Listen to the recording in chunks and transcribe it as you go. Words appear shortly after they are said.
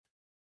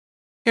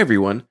Hey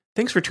everyone,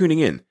 thanks for tuning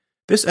in.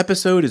 This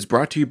episode is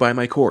brought to you by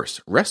my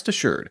course, Rest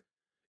Assured.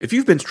 If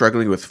you've been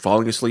struggling with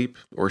falling asleep,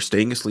 or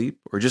staying asleep,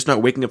 or just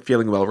not waking up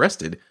feeling well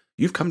rested,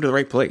 you've come to the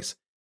right place.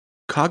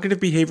 Cognitive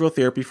behavioral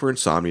therapy for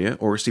insomnia,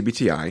 or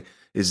CBTI,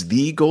 is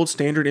the gold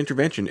standard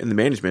intervention in the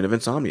management of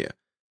insomnia.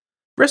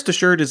 Rest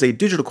Assured is a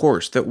digital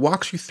course that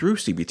walks you through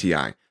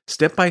CBTI,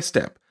 step by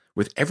step,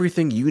 with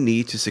everything you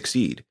need to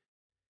succeed.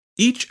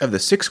 Each of the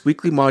 6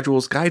 weekly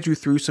modules guides you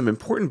through some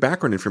important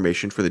background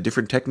information for the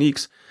different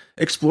techniques,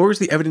 explores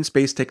the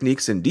evidence-based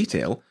techniques in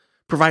detail,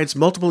 provides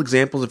multiple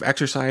examples of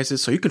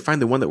exercises so you can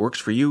find the one that works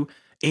for you,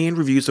 and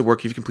reviews the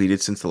work you've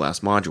completed since the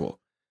last module.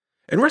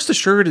 And Rest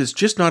Assured is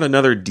just not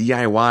another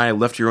DIY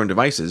left to your own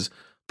devices,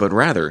 but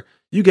rather,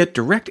 you get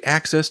direct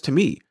access to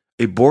me,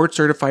 a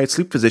board-certified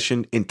sleep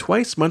physician, in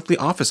twice monthly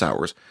office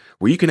hours,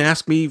 where you can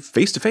ask me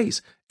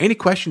face-to-face any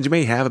questions you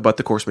may have about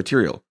the course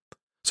material.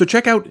 So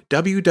check out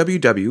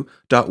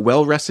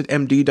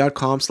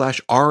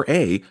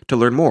www.wellrestedmd.com/RA to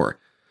learn more.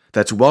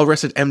 That's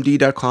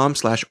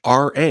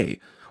wellrestedmd.com/RA,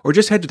 or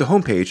just head to the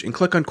homepage and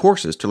click on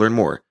courses to learn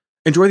more.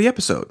 Enjoy the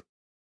episode.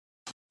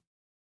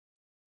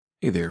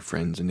 Hey there,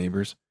 friends and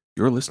neighbors.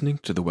 You're listening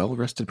to the Well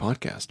Rested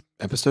Podcast,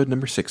 episode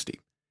number 60,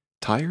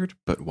 Tired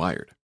but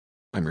Wired.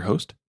 I'm your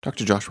host,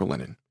 Dr. Joshua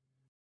Lennon.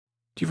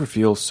 Do you ever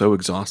feel so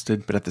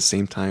exhausted, but at the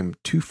same time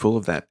too full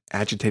of that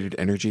agitated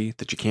energy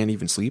that you can't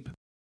even sleep?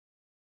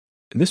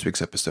 In this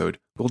week's episode,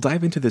 we'll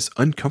dive into this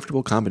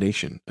uncomfortable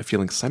combination of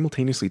feeling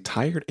simultaneously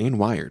tired and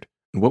wired,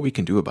 and what we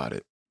can do about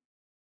it.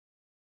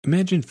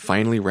 Imagine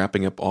finally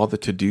wrapping up all the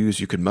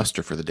to-dos you could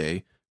muster for the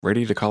day,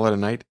 ready to call it a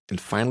night,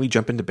 and finally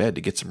jump into bed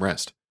to get some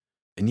rest.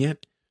 And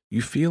yet,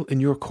 you feel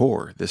in your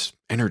core this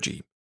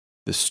energy,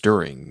 this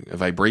stirring, a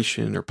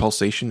vibration or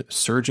pulsation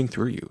surging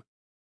through you,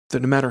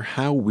 that no matter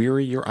how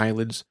weary your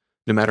eyelids,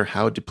 no matter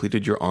how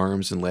depleted your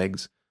arms and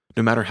legs,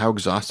 no matter how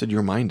exhausted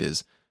your mind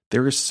is,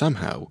 there is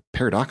somehow,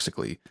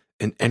 paradoxically,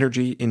 an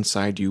energy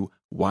inside you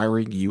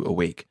wiring you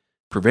awake,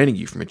 preventing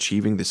you from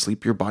achieving the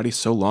sleep your body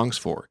so longs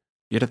for,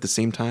 yet at the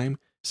same time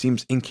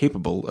seems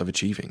incapable of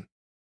achieving.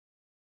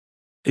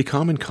 A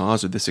common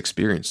cause of this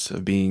experience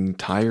of being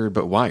tired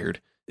but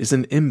wired is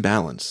an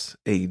imbalance,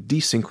 a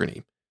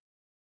desynchrony.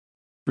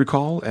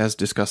 Recall, as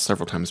discussed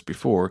several times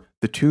before,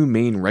 the two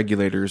main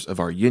regulators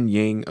of our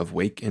yin-yang of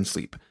wake and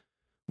sleep.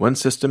 One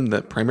system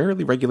that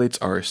primarily regulates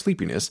our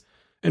sleepiness,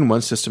 and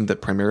one system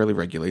that primarily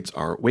regulates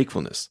our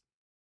wakefulness.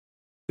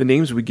 The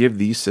names we give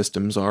these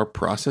systems are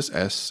Process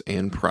S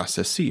and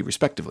Process C,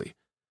 respectively.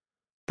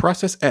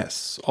 Process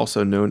S,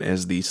 also known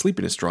as the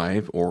sleepiness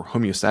drive or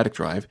homeostatic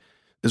drive,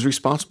 is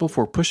responsible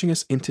for pushing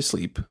us into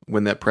sleep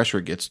when that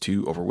pressure gets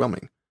too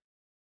overwhelming.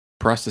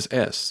 Process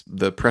S,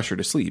 the pressure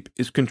to sleep,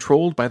 is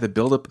controlled by the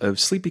buildup of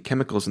sleepy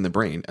chemicals in the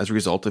brain as a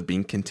result of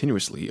being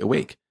continuously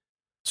awake.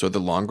 So the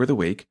longer the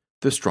wake,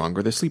 the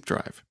stronger the sleep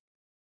drive.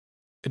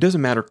 It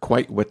doesn't matter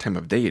quite what time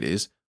of day it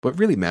is. What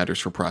really matters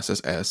for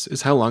Process S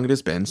is how long it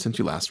has been since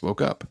you last woke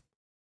up.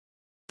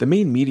 The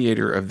main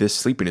mediator of this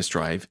sleepiness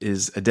drive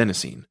is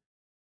adenosine.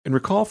 And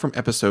recall from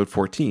episode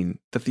 14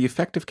 that the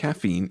effect of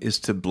caffeine is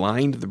to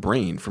blind the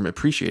brain from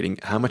appreciating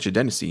how much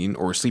adenosine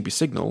or sleepy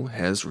signal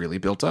has really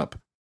built up.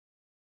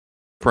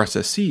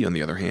 Process C, on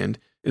the other hand,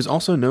 is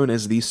also known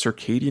as the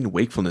circadian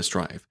wakefulness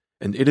drive,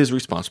 and it is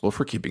responsible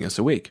for keeping us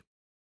awake.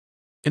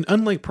 And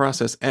unlike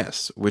Process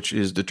S, which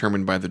is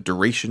determined by the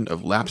duration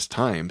of lapsed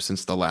time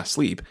since the last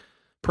sleep,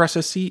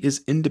 Process C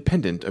is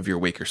independent of your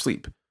wake or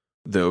sleep,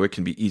 though it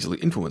can be easily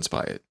influenced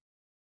by it.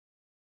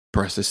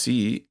 Process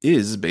C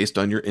is based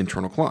on your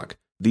internal clock,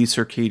 the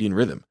circadian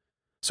rhythm.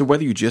 So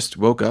whether you just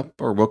woke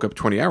up or woke up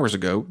 20 hours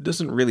ago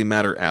doesn't really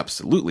matter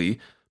absolutely,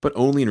 but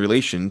only in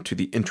relation to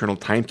the internal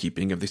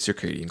timekeeping of the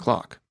circadian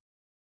clock.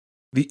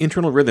 The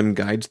internal rhythm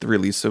guides the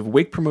release of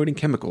wake-promoting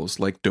chemicals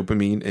like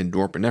dopamine and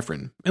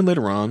norepinephrine, and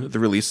later on, the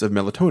release of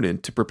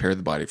melatonin to prepare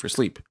the body for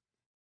sleep.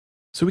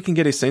 So we can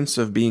get a sense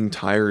of being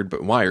tired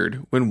but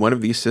wired when one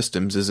of these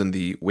systems is in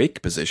the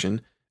wake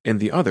position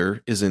and the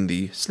other is in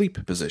the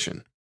sleep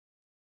position.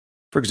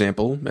 For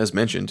example, as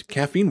mentioned,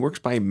 caffeine works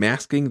by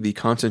masking the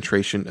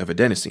concentration of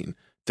adenosine,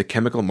 the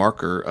chemical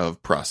marker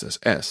of Process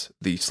S,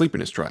 the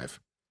sleepiness drive.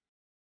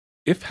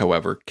 If,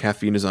 however,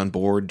 caffeine is on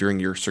board during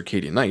your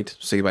circadian night,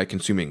 say by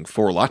consuming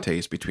 4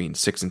 lattes between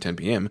 6 and 10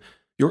 p.m.,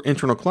 your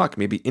internal clock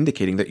may be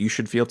indicating that you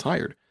should feel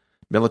tired.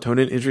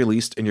 Melatonin is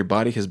released and your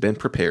body has been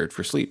prepared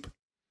for sleep.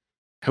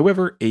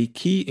 However, a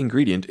key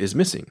ingredient is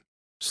missing: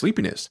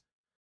 sleepiness.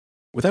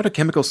 Without a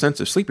chemical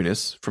sense of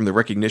sleepiness, from the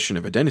recognition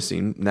of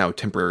adenosine, now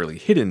temporarily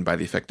hidden by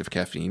the effect of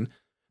caffeine,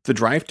 the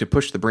drive to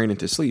push the brain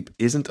into sleep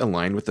isn't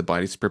aligned with the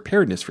body's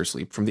preparedness for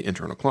sleep from the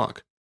internal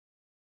clock.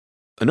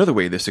 Another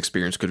way this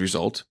experience could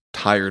result,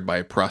 tired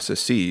by Process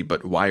C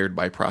but wired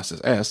by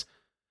Process S,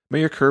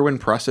 may occur when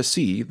Process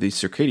C, the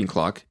circadian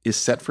clock, is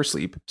set for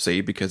sleep,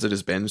 say because it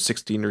has been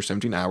 16 or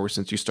 17 hours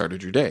since you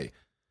started your day.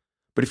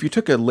 But if you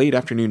took a late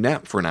afternoon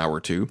nap for an hour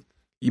or two,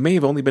 you may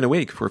have only been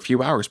awake for a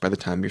few hours by the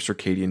time your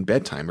circadian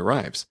bedtime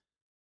arrives.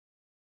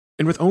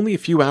 And with only a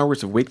few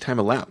hours of wake time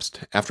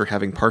elapsed after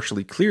having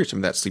partially cleared some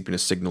of that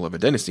sleepiness signal of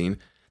adenosine,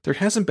 there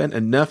hasn't been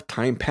enough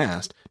time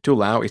passed to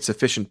allow a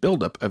sufficient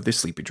buildup of the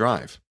sleepy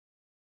drive.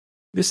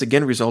 This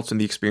again results in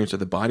the experience of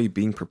the body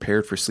being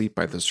prepared for sleep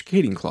by the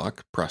circadian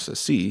clock, process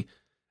C,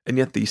 and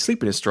yet the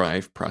sleepiness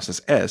drive, process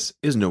S,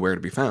 is nowhere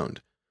to be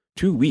found,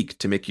 too weak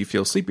to make you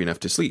feel sleepy enough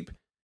to sleep,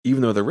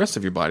 even though the rest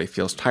of your body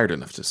feels tired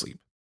enough to sleep.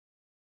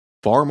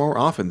 Far more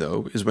often,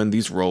 though, is when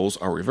these roles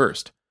are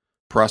reversed.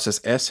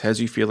 Process S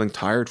has you feeling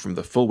tired from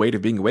the full weight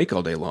of being awake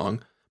all day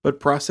long, but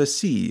process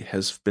C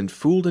has been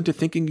fooled into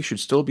thinking you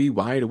should still be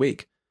wide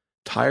awake,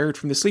 tired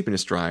from the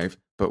sleepiness drive,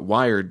 but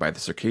wired by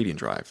the circadian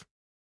drive.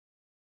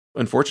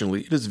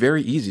 Unfortunately, it is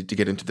very easy to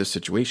get into this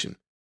situation.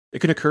 It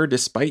can occur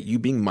despite you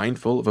being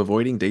mindful of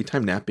avoiding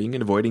daytime napping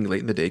and avoiding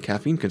late-in-the-day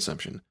caffeine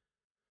consumption.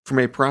 From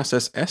a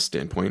process S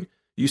standpoint,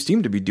 you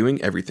seem to be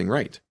doing everything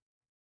right.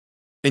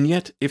 And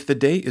yet, if the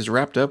day is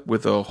wrapped up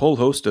with a whole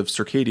host of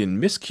circadian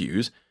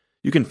miscues,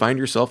 you can find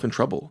yourself in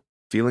trouble,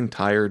 feeling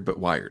tired but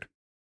wired.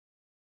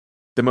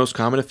 The most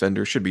common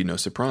offender should be no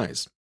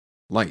surprise: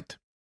 light.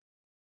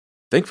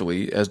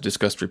 Thankfully, as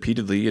discussed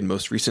repeatedly and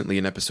most recently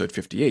in episode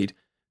 58,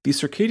 the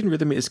circadian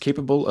rhythm is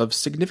capable of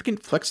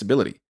significant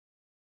flexibility.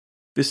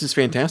 This is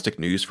fantastic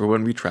news for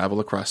when we travel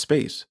across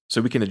space,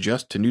 so we can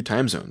adjust to new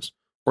time zones,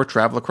 or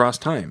travel across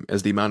time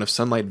as the amount of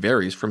sunlight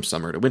varies from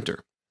summer to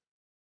winter.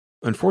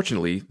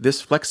 Unfortunately,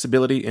 this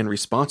flexibility and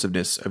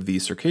responsiveness of the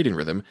circadian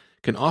rhythm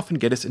can often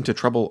get us into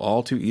trouble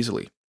all too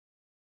easily.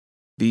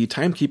 The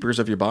timekeepers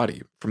of your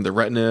body, from the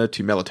retina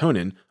to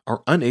melatonin,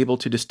 are unable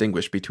to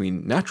distinguish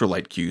between natural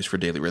light cues for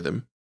daily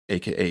rhythm,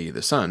 aka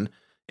the sun,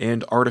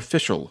 and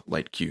artificial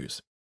light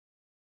cues.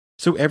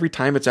 So every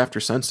time it's after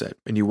sunset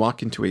and you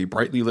walk into a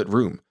brightly lit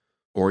room,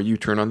 or you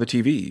turn on the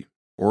TV,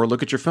 or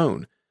look at your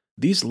phone,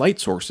 these light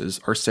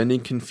sources are sending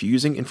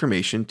confusing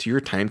information to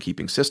your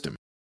timekeeping system.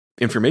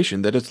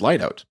 Information that it's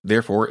light out,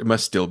 therefore it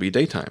must still be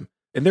daytime,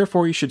 and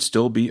therefore you should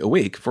still be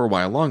awake for a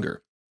while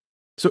longer.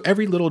 So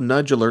every little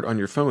nudge alert on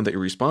your phone that you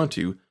respond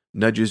to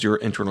nudges your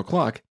internal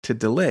clock to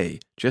delay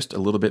just a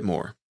little bit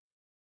more.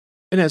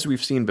 And as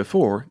we've seen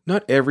before,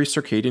 not every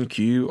circadian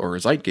cue or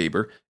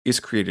Zeitgeber is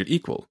created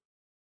equal.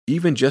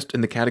 Even just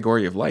in the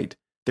category of light,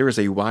 there is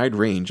a wide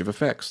range of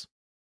effects.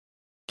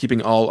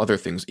 Keeping all other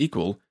things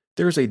equal,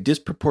 there is a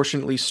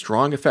disproportionately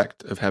strong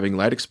effect of having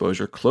light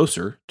exposure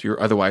closer to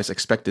your otherwise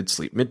expected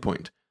sleep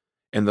midpoint,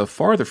 and the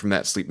farther from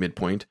that sleep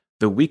midpoint,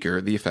 the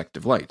weaker the effect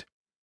of light.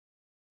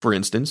 For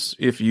instance,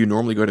 if you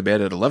normally go to bed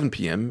at 11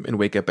 p.m. and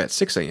wake up at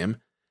 6 a.m.,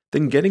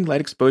 then getting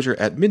light exposure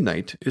at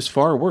midnight is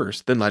far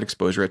worse than light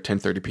exposure at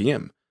 10:30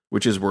 p.m.,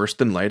 which is worse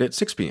than light at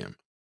 6 p.m.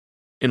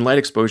 And light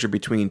exposure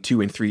between 2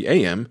 and 3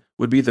 a.m.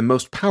 would be the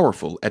most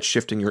powerful at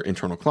shifting your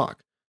internal clock,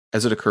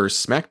 as it occurs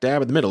smack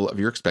dab in the middle of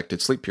your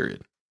expected sleep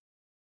period.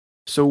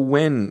 So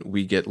when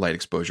we get light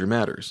exposure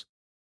matters,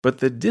 but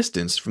the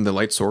distance from the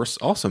light source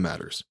also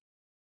matters.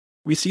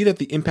 We see that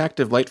the impact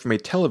of light from a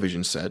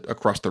television set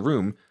across the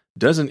room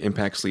doesn't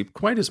impact sleep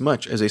quite as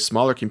much as a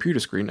smaller computer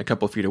screen a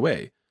couple feet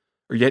away,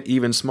 or yet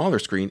even smaller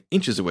screen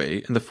inches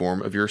away in the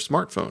form of your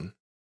smartphone.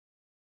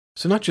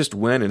 So not just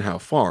when and how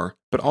far,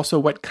 but also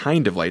what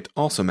kind of light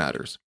also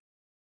matters.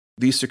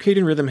 The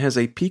circadian rhythm has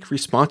a peak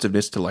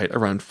responsiveness to light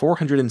around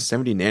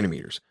 470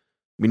 nanometers,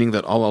 meaning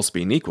that all else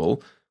being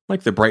equal,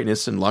 like the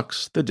brightness and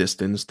lux, the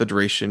distance, the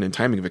duration, and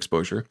timing of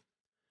exposure,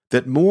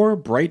 that more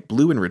bright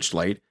blue-enriched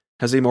light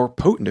has a more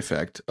potent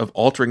effect of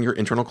altering your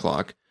internal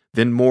clock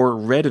than more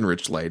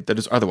red-enriched light that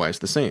is otherwise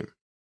the same.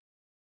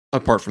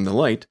 Apart from the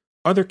light,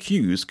 other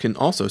cues can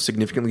also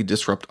significantly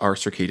disrupt our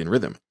circadian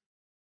rhythm.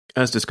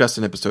 As discussed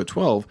in episode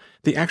 12,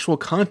 the actual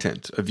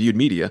content of viewed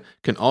media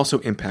can also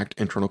impact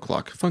internal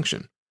clock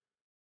function.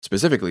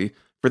 Specifically,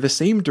 for the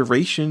same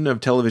duration of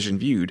television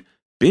viewed,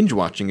 binge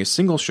watching a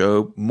single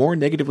show more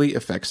negatively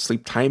affects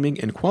sleep timing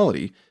and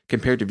quality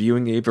compared to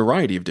viewing a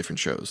variety of different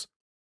shows.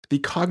 The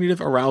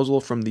cognitive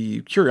arousal from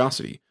the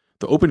curiosity,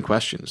 the open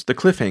questions, the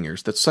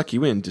cliffhangers that suck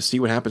you in to see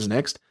what happens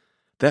next,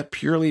 that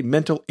purely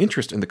mental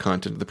interest in the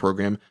content of the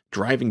program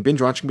driving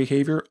binge-watching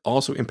behavior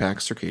also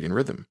impacts circadian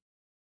rhythm.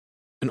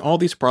 And all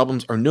these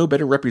problems are no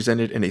better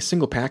represented in a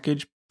single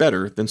package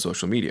better than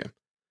social media.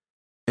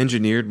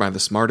 Engineered by the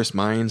smartest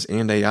minds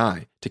and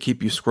AI to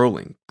keep you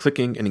scrolling,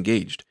 clicking, and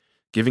engaged,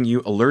 giving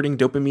you alerting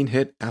dopamine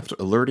hit after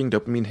alerting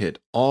dopamine hit,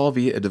 all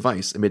via a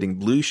device emitting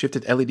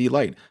blue-shifted LED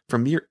light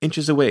from mere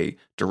inches away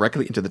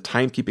directly into the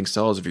timekeeping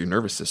cells of your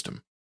nervous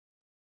system.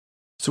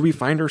 So we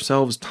find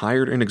ourselves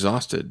tired and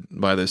exhausted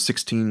by the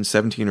 16,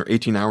 17, or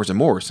 18 hours or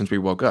more since we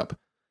woke up.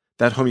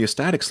 That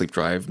homeostatic sleep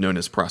drive, known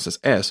as Process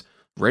S,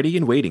 ready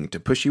and waiting to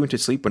push you into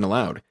sleep when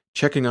allowed,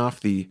 checking off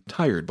the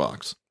tired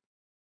box.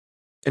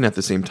 And at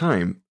the same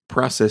time,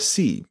 Process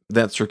C,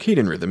 that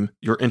circadian rhythm,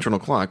 your internal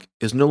clock,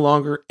 is no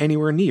longer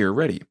anywhere near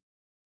ready.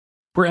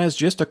 Whereas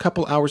just a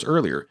couple hours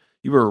earlier,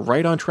 you were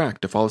right on track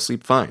to fall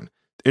asleep fine,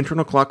 the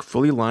internal clock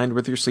fully aligned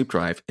with your sleep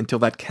drive until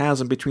that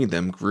chasm between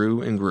them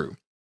grew and grew.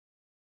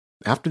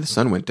 After the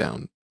sun went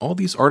down, all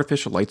these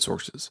artificial light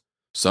sources,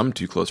 some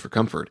too close for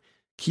comfort,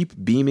 keep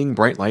beaming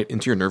bright light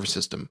into your nervous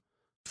system,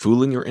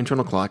 fooling your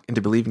internal clock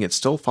into believing it's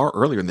still far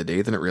earlier in the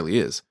day than it really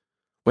is.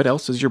 What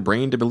else is your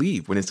brain to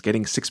believe when it's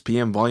getting 6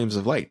 p.m. volumes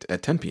of light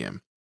at 10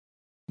 p.m.?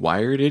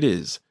 Wired it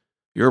is.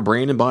 Your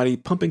brain and body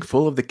pumping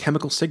full of the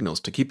chemical signals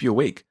to keep you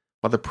awake,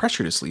 while the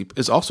pressure to sleep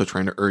is also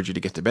trying to urge you to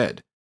get to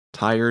bed.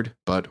 Tired,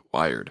 but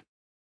wired.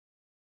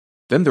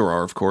 Then there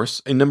are, of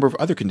course, a number of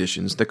other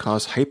conditions that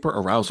cause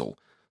hyperarousal,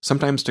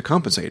 sometimes to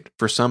compensate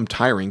for some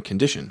tiring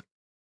condition.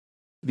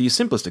 The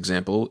simplest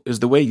example is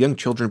the way young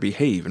children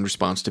behave in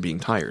response to being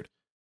tired.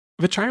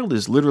 If a child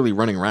is literally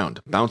running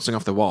around, bouncing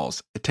off the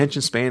walls,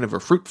 attention span of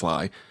a fruit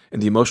fly,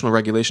 and the emotional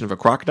regulation of a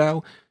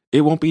crocodile,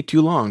 it won't be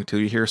too long till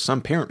you hear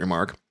some parent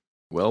remark,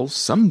 "Well,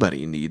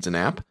 somebody needs a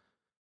nap."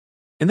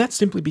 And that's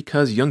simply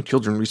because young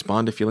children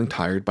respond to feeling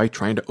tired by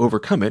trying to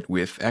overcome it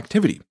with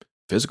activity,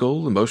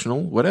 physical,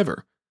 emotional,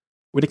 whatever.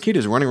 When a kid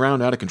is running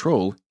around out of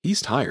control, he's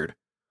tired,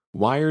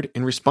 wired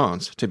in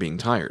response to being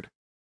tired.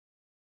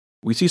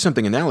 We see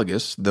something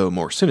analogous, though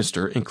more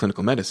sinister, in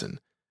clinical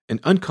medicine. An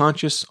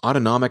unconscious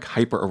autonomic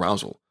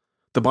hyperarousal,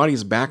 the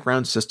body's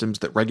background systems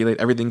that regulate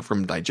everything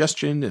from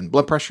digestion and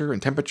blood pressure and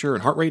temperature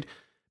and heart rate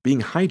being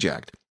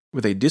hijacked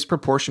with a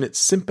disproportionate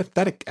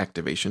sympathetic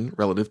activation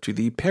relative to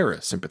the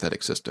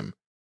parasympathetic system.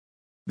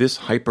 This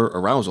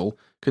hyperarousal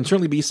can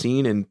certainly be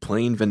seen in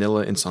plain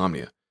vanilla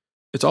insomnia.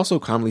 It's also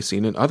commonly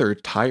seen in other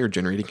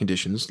tired-generating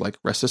conditions like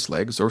restless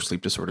legs or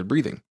sleep-disordered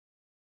breathing.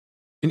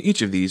 In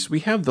each of these,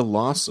 we have the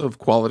loss of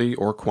quality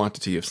or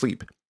quantity of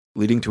sleep,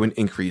 leading to an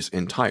increase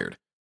in tired.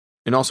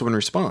 And also in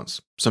response,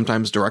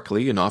 sometimes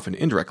directly and often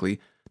indirectly,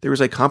 there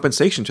is a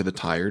compensation to the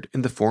tired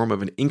in the form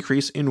of an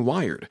increase in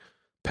wired,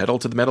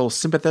 pedal-to-the-metal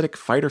sympathetic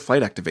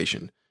fight-or-flight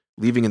activation,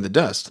 leaving in the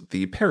dust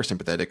the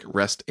parasympathetic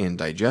rest and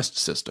digest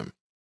system.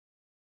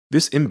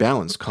 This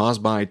imbalance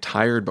caused by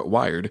tired but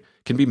wired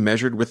can be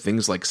measured with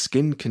things like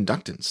skin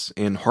conductance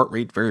and heart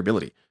rate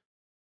variability.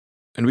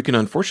 And we can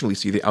unfortunately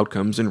see the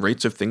outcomes in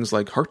rates of things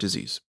like heart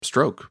disease,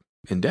 stroke,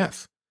 and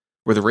death,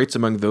 where the rates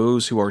among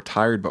those who are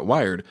tired but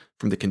wired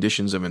from the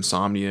conditions of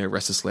insomnia,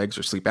 restless legs,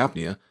 or sleep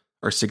apnea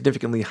are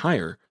significantly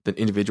higher than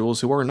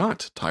individuals who are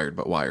not tired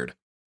but wired.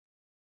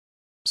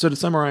 So to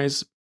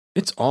summarize,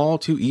 it's all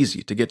too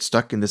easy to get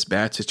stuck in this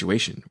bad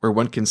situation where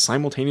one can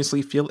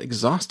simultaneously feel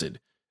exhausted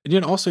and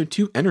yet also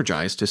too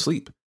energized to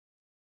sleep.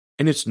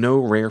 And it's no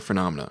rare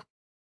phenomena.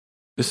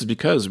 This is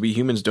because we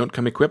humans don't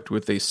come equipped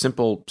with a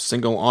simple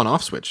single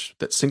on-off switch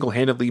that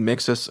single-handedly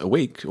makes us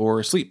awake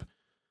or asleep.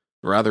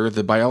 Rather,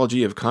 the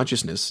biology of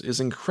consciousness is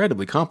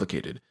incredibly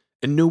complicated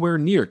and nowhere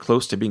near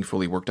close to being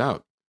fully worked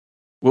out.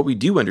 What we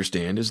do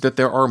understand is that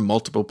there are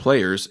multiple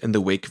players in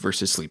the wake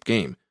versus sleep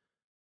game,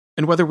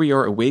 and whether we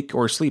are awake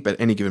or asleep at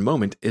any given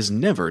moment is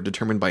never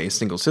determined by a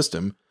single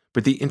system,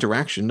 but the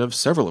interaction of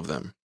several of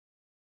them,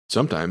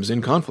 sometimes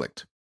in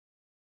conflict.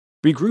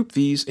 We group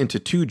these into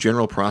two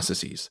general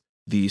processes,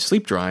 the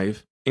sleep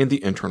drive and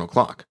the internal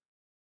clock.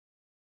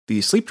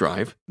 The sleep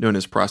drive, known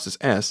as process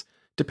S,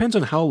 depends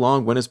on how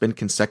long one has been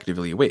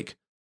consecutively awake.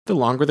 The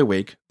longer the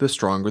wake, the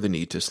stronger the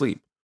need to sleep.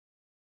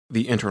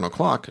 The internal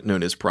clock,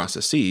 known as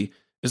process C,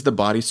 is the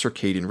body's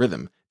circadian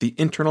rhythm, the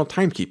internal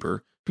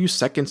timekeeper, whose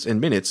seconds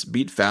and minutes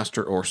beat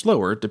faster or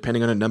slower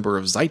depending on a number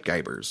of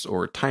Zeitgebers,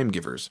 or time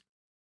givers.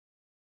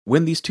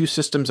 When these two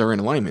systems are in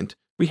alignment,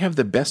 we have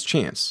the best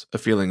chance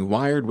of feeling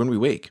wired when we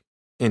wake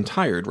and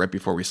tired right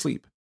before we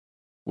sleep.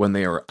 When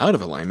they are out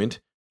of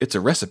alignment, it's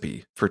a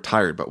recipe for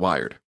tired but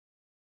wired.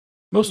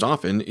 Most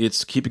often,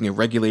 it's keeping a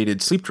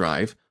regulated sleep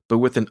drive, but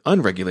with an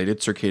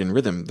unregulated circadian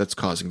rhythm that's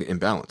causing the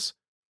imbalance.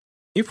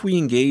 If we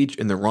engage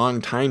in the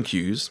wrong time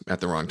cues at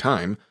the wrong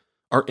time,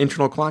 our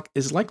internal clock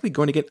is likely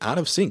going to get out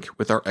of sync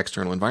with our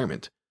external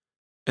environment.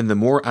 And the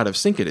more out of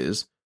sync it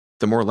is,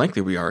 the more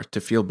likely we are to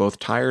feel both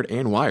tired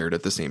and wired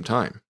at the same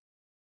time.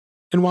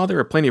 And while there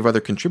are plenty of other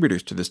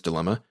contributors to this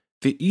dilemma,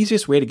 the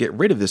easiest way to get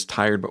rid of this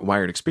tired but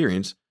wired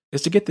experience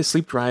is to get the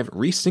sleep drive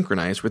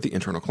resynchronized with the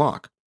internal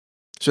clock,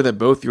 so that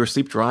both your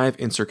sleep drive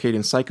and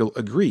circadian cycle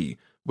agree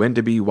when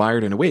to be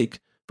wired and awake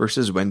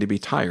versus when to be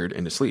tired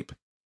and asleep.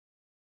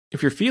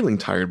 If you're feeling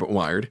tired but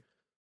wired,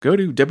 go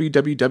to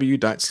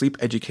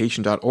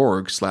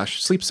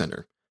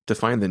www.sleepeducation.org/sleepcenter to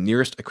find the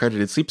nearest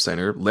accredited sleep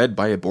center led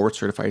by a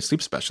board-certified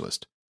sleep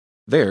specialist.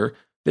 There,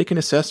 they can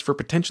assess for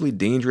potentially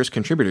dangerous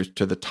contributors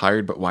to the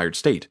tired but wired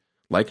state,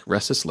 like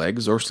restless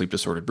legs or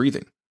sleep-disordered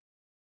breathing.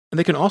 And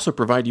they can also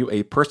provide you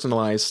a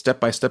personalized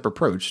step-by-step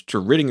approach to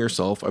ridding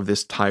yourself of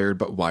this tired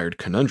but wired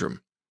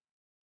conundrum.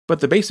 But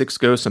the basics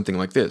go something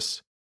like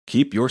this.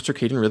 Keep your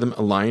circadian rhythm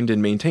aligned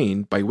and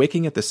maintained by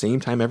waking at the same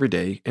time every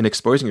day and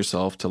exposing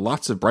yourself to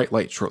lots of bright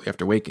light shortly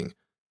after waking.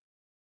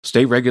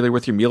 Stay regular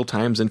with your meal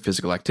times and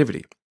physical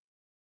activity.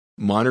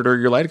 Monitor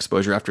your light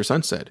exposure after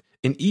sunset,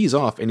 and ease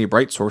off any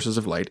bright sources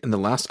of light in the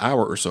last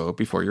hour or so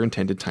before your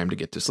intended time to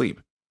get to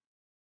sleep.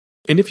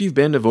 And if you've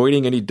been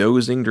avoiding any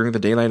dozing during the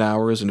daylight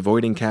hours and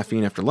avoiding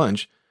caffeine after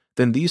lunch,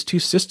 then these two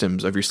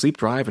systems of your sleep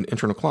drive and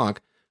internal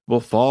clock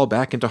will fall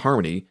back into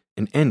harmony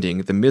and ending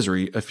the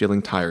misery of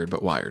feeling tired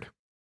but wired.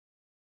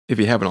 If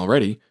you haven't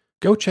already,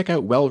 go check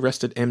out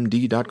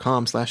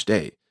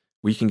wellrestedmd.com/day,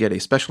 where you can get a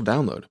special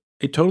download,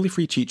 a totally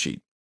free cheat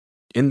sheet.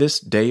 In this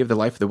Day of the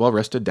Life of the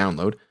Well-Rested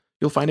download,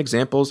 you'll find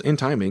examples and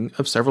timing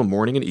of several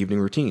morning and evening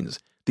routines,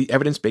 the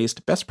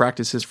evidence-based best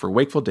practices for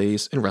wakeful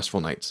days and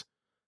restful nights.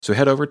 So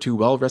head over to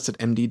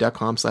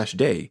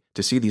wellrestedmd.com/day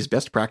to see these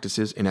best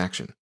practices in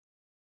action.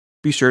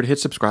 Be sure to hit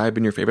subscribe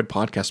in your favorite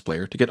podcast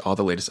player to get all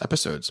the latest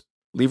episodes.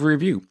 Leave a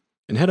review,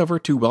 and head over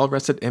to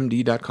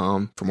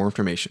wellrestedmd.com for more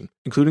information,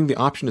 including the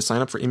option to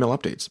sign up for email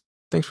updates.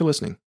 Thanks for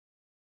listening.